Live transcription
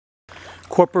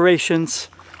Corporations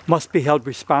must be held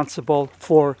responsible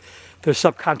for their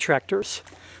subcontractors.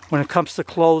 When it comes to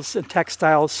clothes and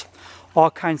textiles,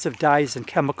 all kinds of dyes and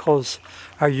chemicals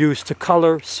are used to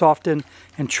color, soften,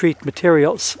 and treat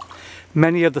materials.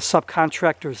 Many of the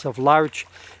subcontractors of large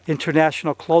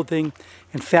international clothing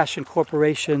and fashion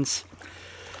corporations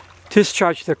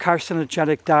discharge their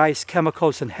carcinogenic dyes,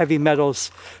 chemicals, and heavy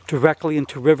metals directly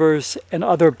into rivers and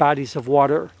other bodies of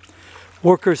water.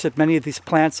 Workers at many of these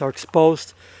plants are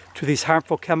exposed to these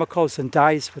harmful chemicals and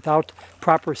dyes without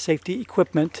proper safety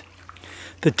equipment.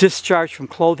 The discharge from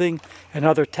clothing and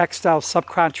other textile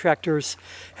subcontractors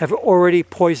have already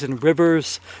poisoned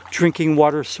rivers, drinking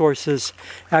water sources,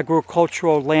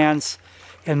 agricultural lands,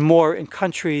 and more in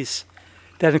countries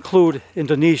that include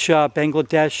Indonesia,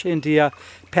 Bangladesh, India,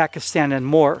 Pakistan, and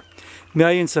more.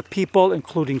 Millions of people,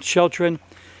 including children,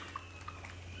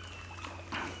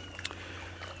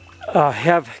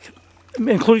 have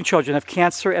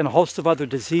cancer and a host of other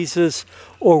diseases,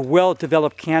 or will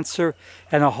develop cancer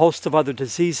and a host of other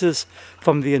diseases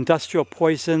from the industrial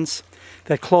poisons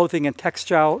that clothing and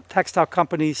textile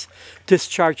companies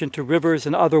discharge into rivers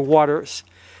and other waters.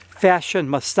 Fashion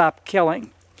must stop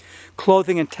killing.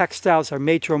 Clothing and textiles are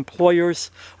major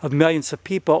employers of millions of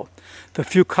people. The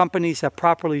few companies that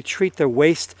properly treat their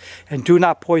waste and do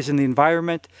not poison the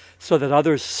environment so that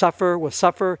others will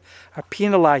suffer are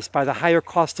penalized by the higher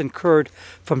cost incurred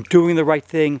from doing the right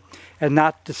thing and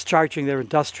not discharging their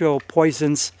industrial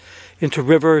poisons into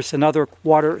rivers and other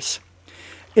waters.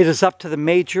 It is up to the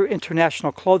major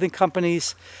international clothing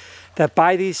companies that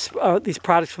buy these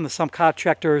products from the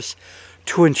subcontractors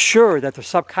to ensure that the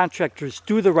subcontractors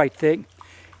do the right thing.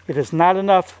 It is not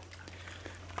enough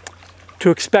to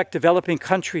expect developing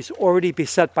countries already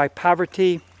beset by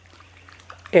poverty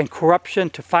and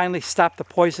corruption to finally stop the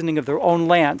poisoning of their own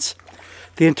lands.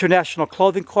 The international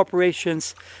clothing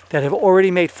corporations that have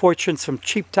already made fortunes from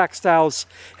cheap textiles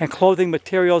and clothing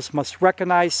materials must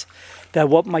recognize that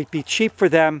what might be cheap for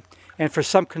them and for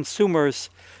some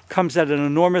consumers comes at an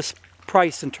enormous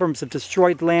price in terms of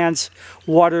destroyed lands,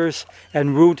 waters,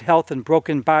 and ruined health and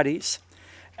broken bodies.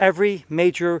 Every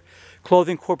major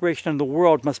clothing corporation in the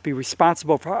world must be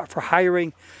responsible for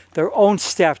hiring their own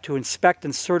staff to inspect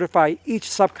and certify each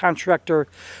subcontractor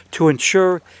to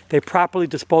ensure they properly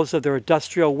dispose of their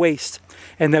industrial waste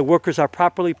and that workers are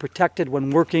properly protected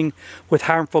when working with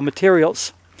harmful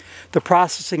materials. The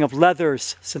processing of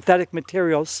leathers, synthetic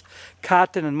materials,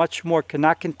 cotton, and much more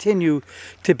cannot continue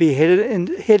to be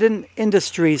hidden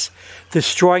industries,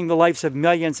 destroying the lives of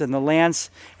millions and the lands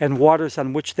and waters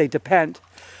on which they depend.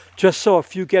 Just so a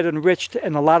few get enriched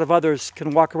and a lot of others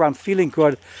can walk around feeling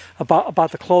good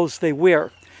about the clothes they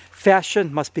wear.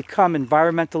 Fashion must become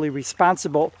environmentally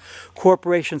responsible.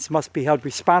 Corporations must be held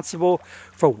responsible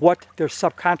for what their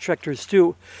subcontractors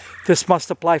do. This must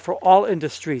apply for all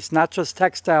industries, not just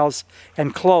textiles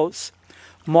and clothes.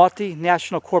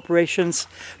 Multinational corporations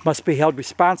must be held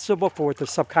responsible for what their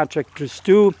subcontractors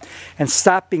do and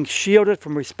stop being shielded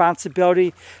from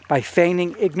responsibility by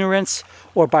feigning ignorance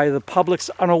or by the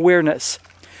public's unawareness.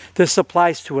 This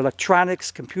applies to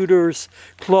electronics, computers,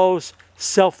 clothes,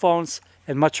 cell phones,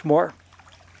 and much more.